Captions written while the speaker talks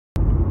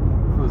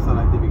I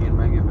like to begin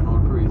by giving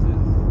all praises.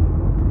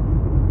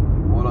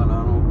 All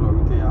honor and all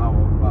glory to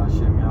Yahweh,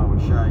 Ba'ashem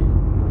Yahweh Shai,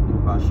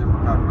 Ba'ashem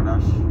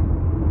Makakodash.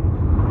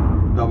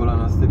 Double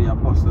honors to the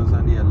apostles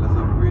and the elders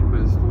of Great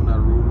Millstone that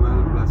rule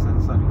well. Blessed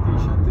and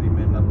salutation to the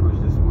men that push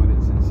this word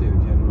in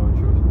sincerity and Lord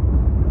truth.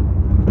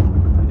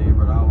 And the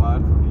brother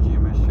Howard from the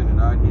GMS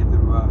Trinidad here to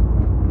do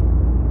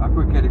a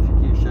quick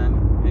edification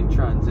in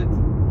transit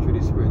through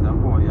the Spirit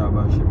and power of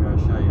Yahweh Ba'ashem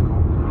Yahweh Shai,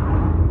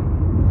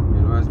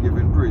 as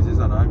giving praises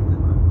and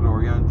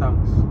glory and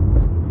thanks.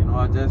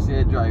 I just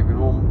here driving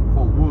home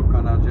from work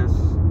and I just,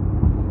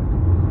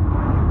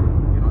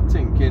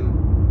 thinking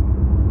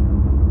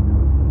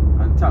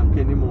and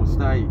thanking the Most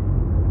High.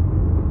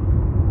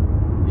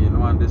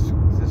 And this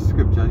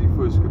scripture, the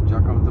first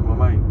scripture come to my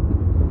mind.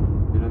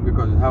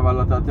 Because it have a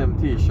lot of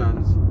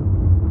temptations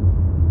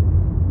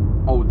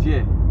out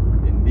here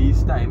in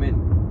these timing.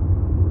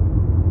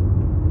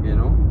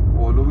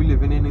 Although we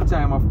living in the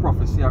time of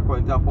prophecy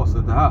according to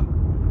Apostle Taha.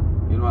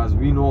 As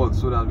we know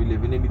also that we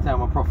live in the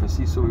time of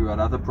prophecy, so we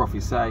rather to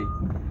prophesy,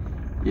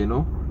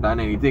 than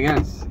anything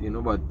else,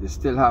 but you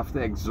still have to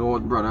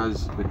exhort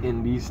brothers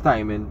within these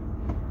timing,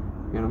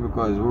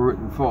 because we're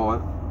written for,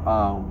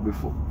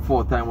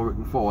 before time we're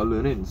written for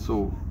learning,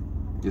 so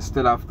you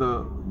still have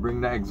to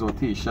bring the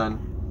exhortation,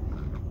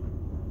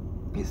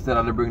 you still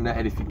have to bring the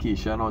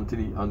edification onto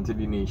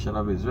the nation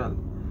of Israel,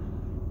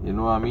 you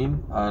know what I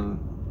mean, and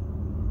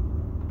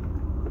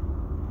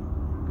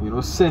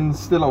sin's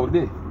still out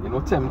there.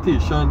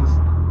 Temptations,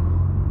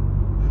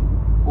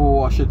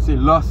 or I should say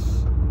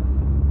lust.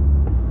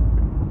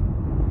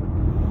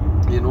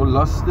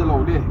 Lust still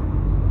out there.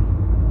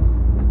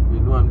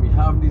 And we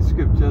have these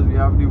scriptures, we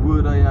have the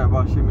word of Yahweh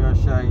Ba'ashem Yahweh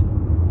Shai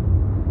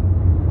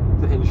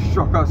to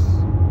instruct us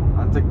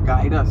and to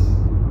guide us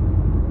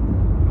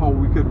how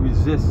we could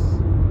resist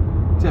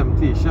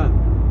temptation.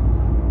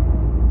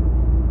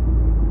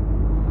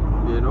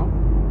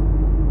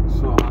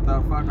 So matter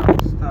of fact, I'll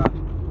start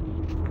with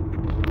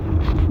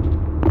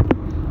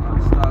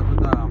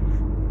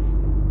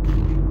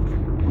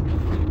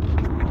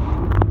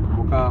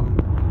book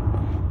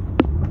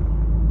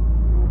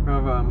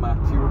of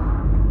Matthew.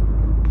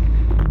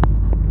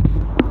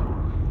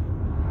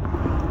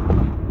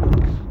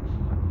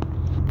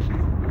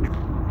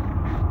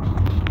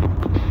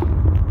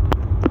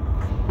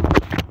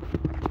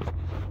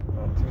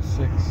 Matthew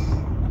 6.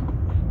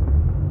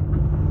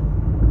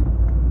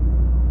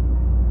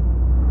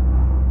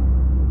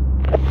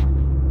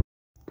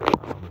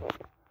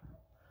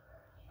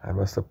 I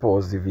must have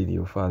paused the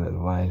video for a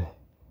little while,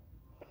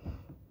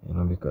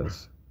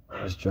 because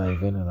I was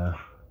driving and I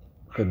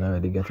couldn't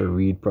really get to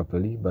read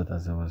properly. But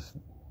as I was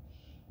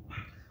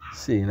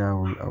saying, I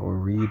will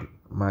read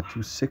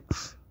Matthew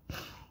 6,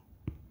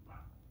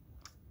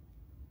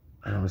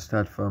 and I will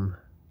start from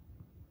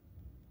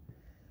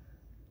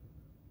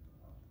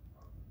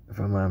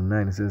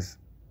 9. It says,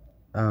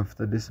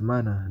 "After this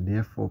manner,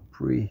 therefore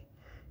pray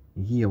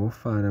ye, our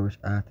Father which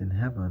art in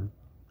heaven,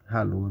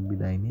 hallowed be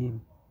thy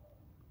name.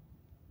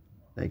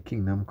 Thy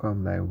kingdom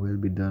come, thy will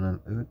be done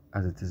on earth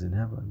as it is in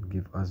heaven.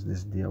 Give us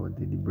this day our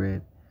daily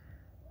bread,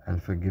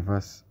 and forgive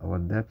us our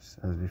debts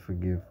as we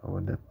forgive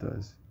our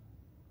debtors.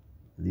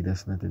 Lead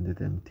us not into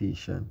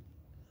temptation,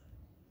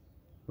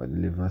 but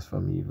deliver us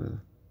from evil."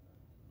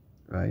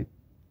 Right?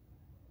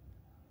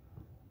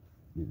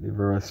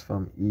 Deliver us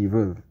from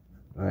evil.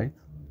 Right?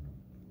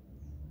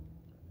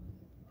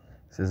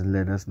 It says,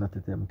 lead us not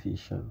to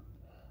temptation.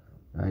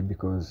 Right?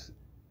 Because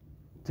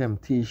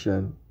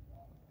temptation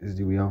is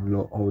the way of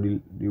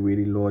the way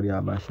the Lord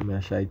Yahweh Ba'ashem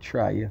Yahweh Shai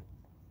try you.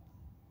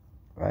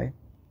 Right?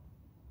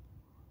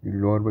 The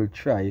Lord will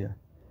try you.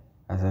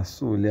 As a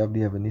soldier of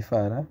the Heavenly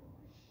Father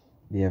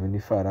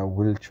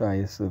will try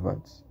your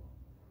servants.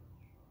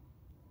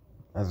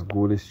 As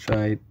gold is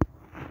tried.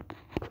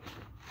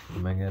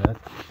 You might get that?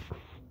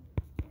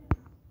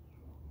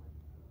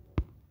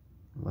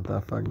 Matter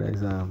of fact, there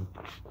is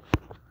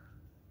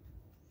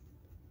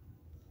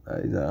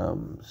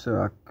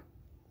Sirach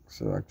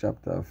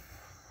chapter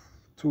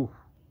 2.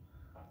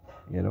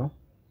 I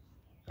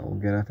will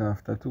get that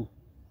after 2.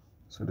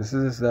 So this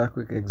is just a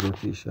quick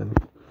exhortation.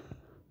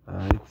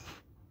 Alright.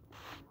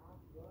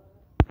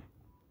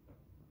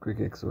 Quick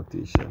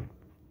exhortation.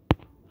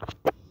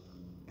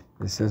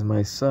 It says,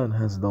 "My son,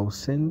 hast thou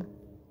sinned?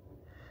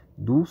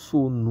 Do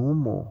so no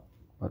more,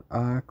 but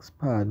ask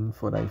pardon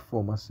for thy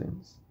former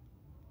sins."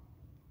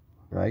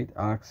 Right?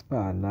 Ask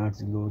pardon, ask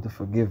the Lord to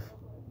forgive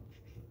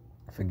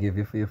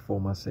you for your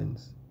former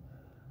sins.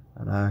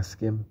 And ask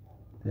him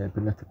to help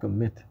you not to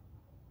commit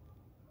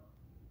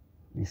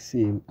the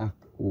same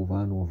act over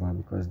and over,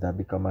 because that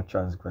become a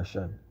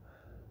transgression.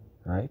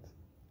 Right?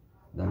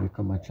 That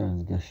become a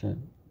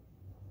transgression.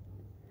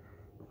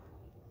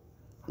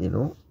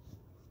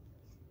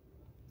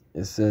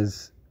 It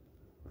says,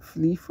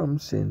 "Flee from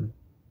sin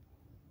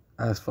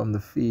as from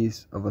the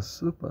face of a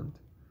serpent.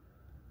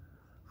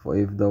 For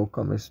if thou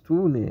comest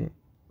too near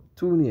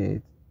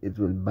it, it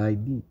will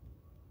bite thee.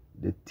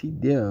 The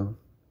teeth thereof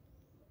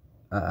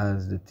are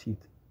as the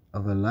teeth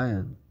of a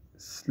lion,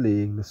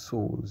 slaying the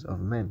souls of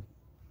men."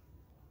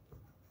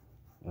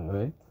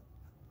 Alright?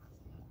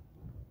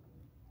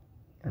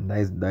 And that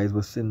is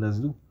what sin does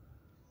do.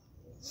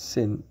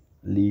 Sin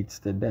leads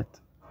to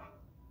death.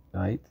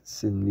 Right?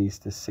 Sin leads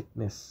to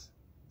sickness.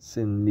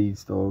 Sin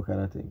leads to all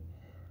kind of thing.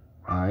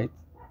 Alright?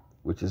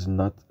 Which is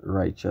not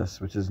righteous,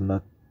 which is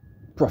not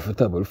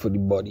profitable for the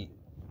body.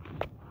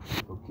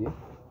 Okay?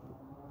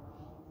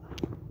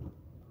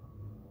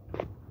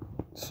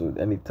 So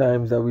any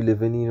times that we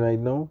living in right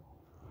now,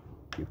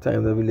 the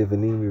times that we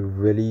living in, we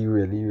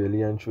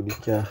really and truly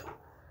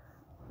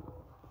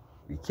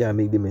can't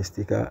make the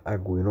mistake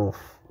of going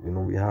off. You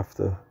know, we have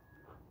to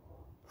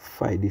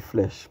fight the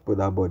flesh, put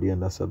our body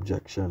under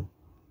subjection.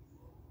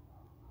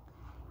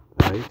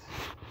 Right?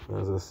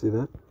 As I see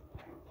that.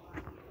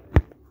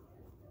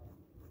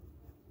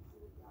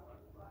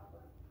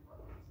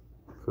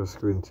 First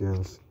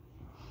Corinthians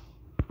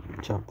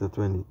chapter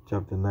 9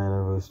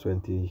 and verse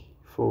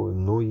 24.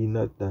 Know ye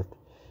not that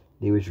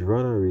they which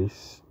run a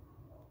race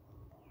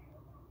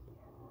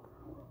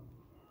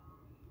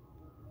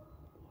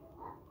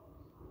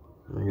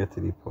let me get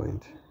to the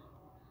point.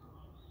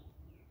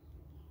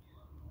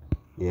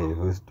 Yeah,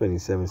 verse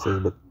 27 says,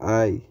 but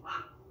I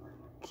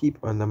keep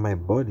under my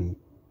body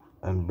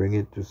and bring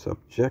it to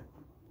subjection,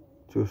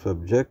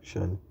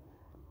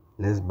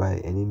 lest by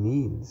any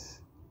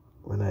means,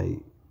 when I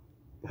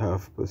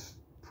have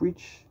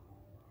preached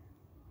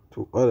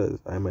to others,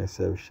 I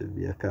myself should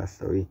be a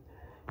castaway.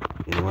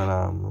 You know what,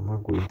 I'm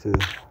not going to,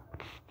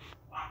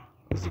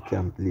 as the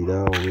camp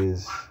leader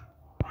always,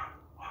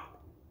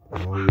 you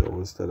know, he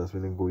always tell us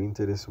when you go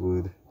into this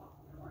word,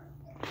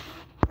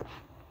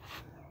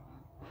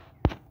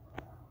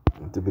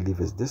 and to believe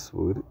is this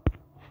word,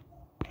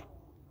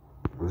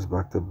 goes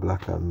back to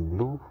black and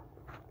blue,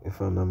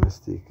 if I'm not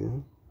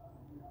mistaken.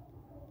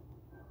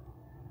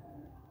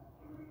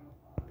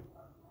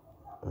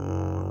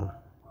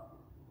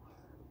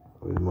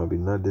 It might be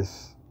not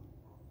this.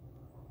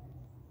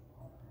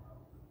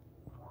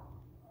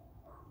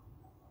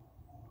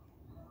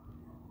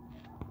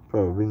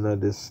 Probably not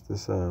this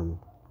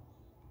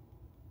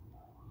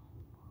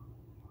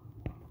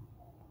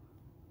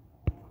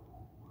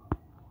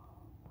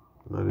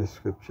not this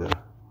scripture.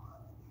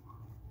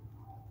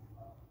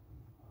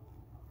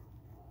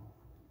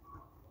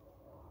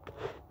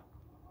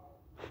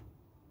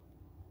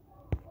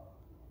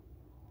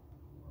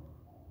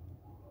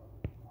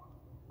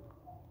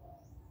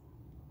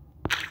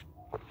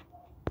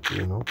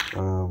 You know,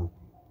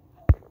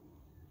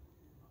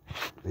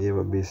 yeah,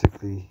 but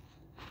basically,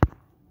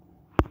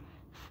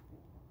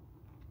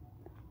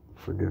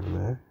 forgive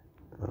me.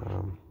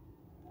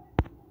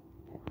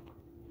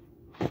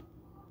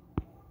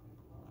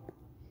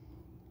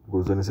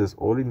 Goes on and says,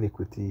 all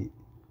iniquity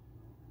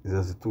is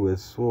as a two-edged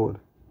sword.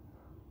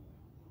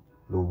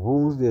 The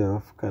wounds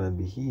thereof cannot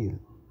be healed.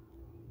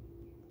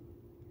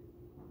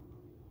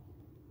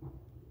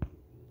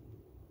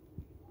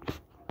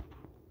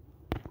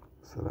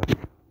 So that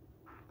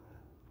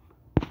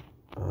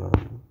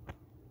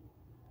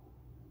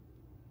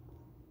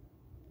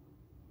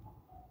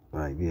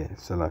right, yeah,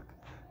 so like,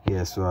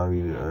 yeah, so I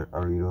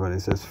read what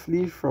it says,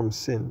 flee from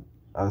sin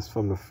as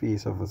from the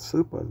face of a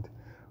serpent,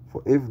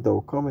 for if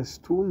thou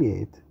comest too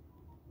near it,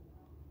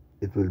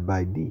 it will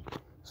bite thee.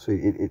 So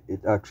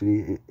it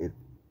actually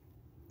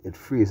it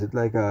frees it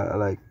like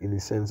in the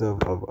sense of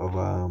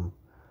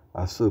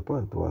a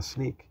serpent or a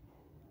snake.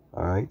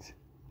 Alright?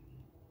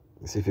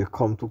 So if you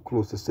come too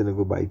close to sin, it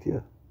will bite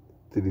you.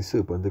 To the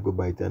serpent, it will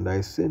bite you, and that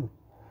is sin.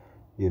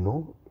 You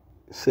know?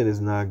 Sin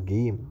is not a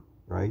game,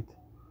 right?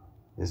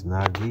 It's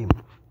not a game.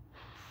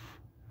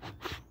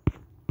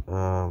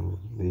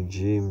 The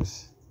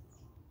James,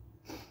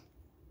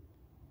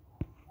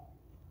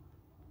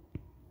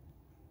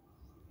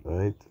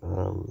 right?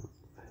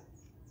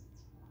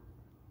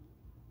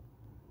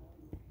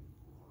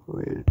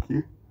 Wait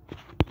here.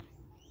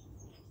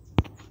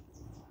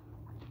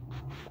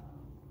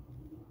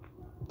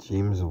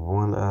 James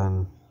 1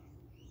 and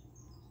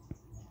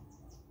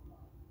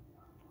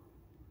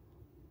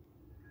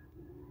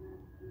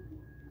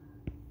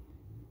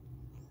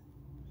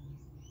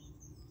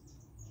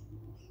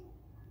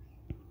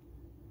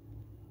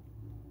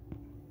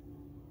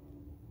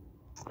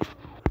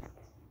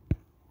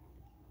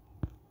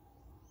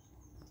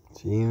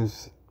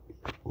James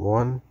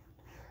 1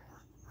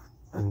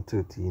 and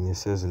 13, it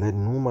says, let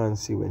no man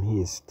say when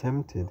he is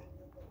tempted,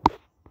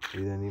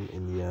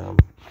 in the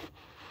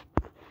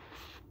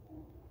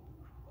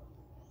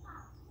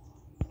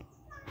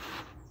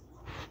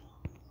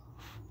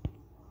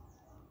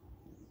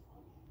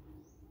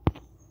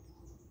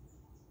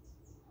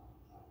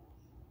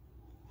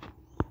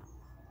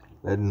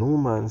let no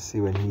man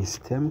say when he is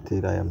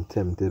tempted, I am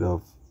tempted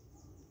of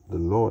the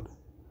Lord.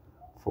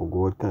 For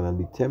God cannot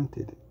be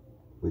tempted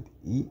with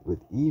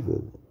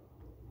evil,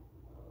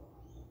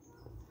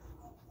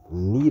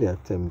 neither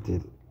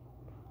tempted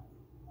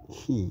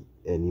he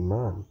any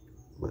man,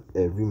 but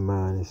every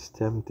man is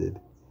tempted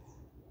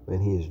when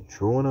he is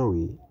drawn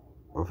away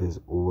of his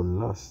own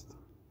lust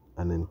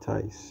and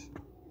enticed.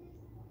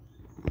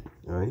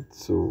 Right?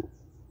 So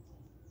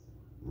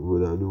the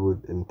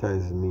word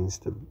entice means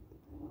to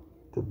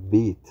to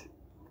bait,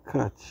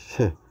 catch,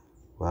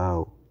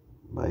 wow,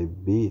 by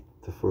bait,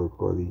 for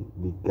call the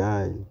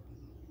beguile,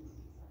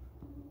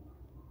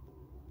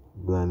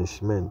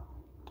 blandishment,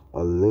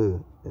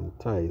 allure,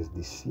 entice,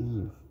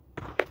 deceive,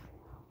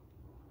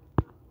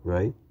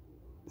 right?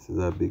 This is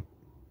a big,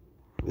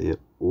 by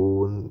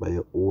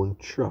your own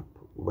trap,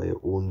 by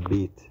your own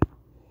bait,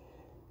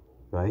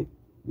 right?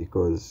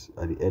 Because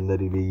at the end of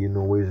the day, you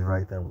know what is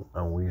right and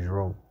what is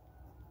wrong.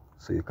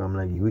 So you come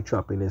like you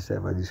trapping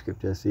yourself, as the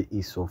scripture say,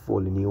 Esau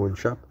fall in your own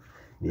trap,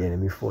 the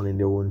enemy fall in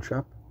their own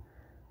trap.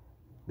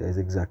 That's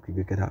exactly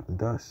what could happen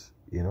to us,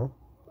 you know.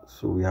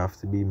 So we have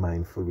to be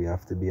mindful, we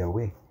have to be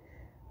aware.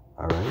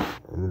 Alright?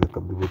 And look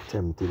up the word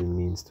tempted, it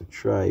means to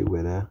try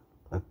whether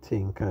a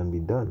thing can be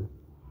done.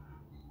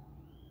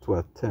 To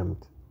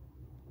attempt,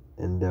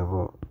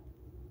 endeavor,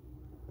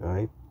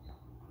 right?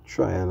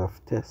 Trial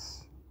of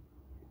test.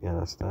 You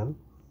understand?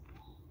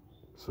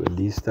 So in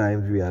these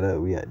times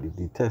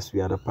the test we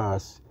had to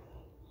pass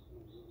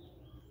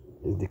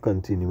is the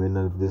continuing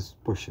of this,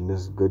 pushing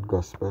this good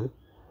gospel,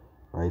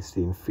 right?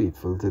 Staying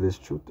faithful to this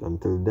truth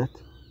until death,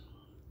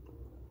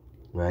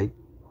 right?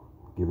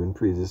 Giving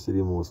praises to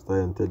the Most High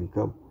until He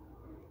come,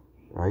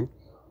 right?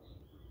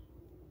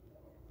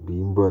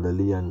 Being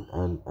brotherly and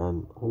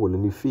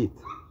holding the faith,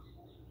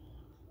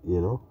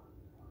 you know.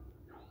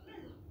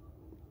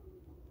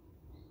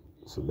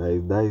 So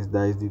that is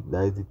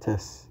the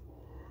test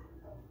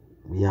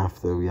we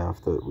have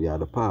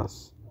to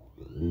pass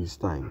these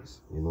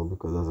times, you know,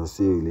 because as I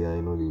say earlier,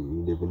 you know, we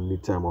live in the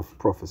time of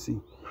prophecy,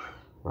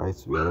 right?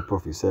 So we are to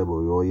prophesy, but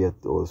we all yet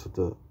also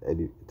to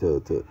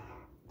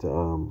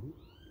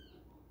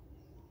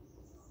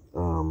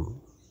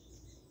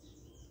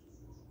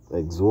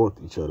exhort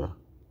each other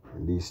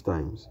in these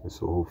times. And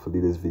so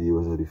hopefully this video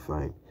was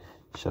edifying.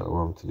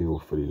 Shalom to the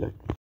hopefully like.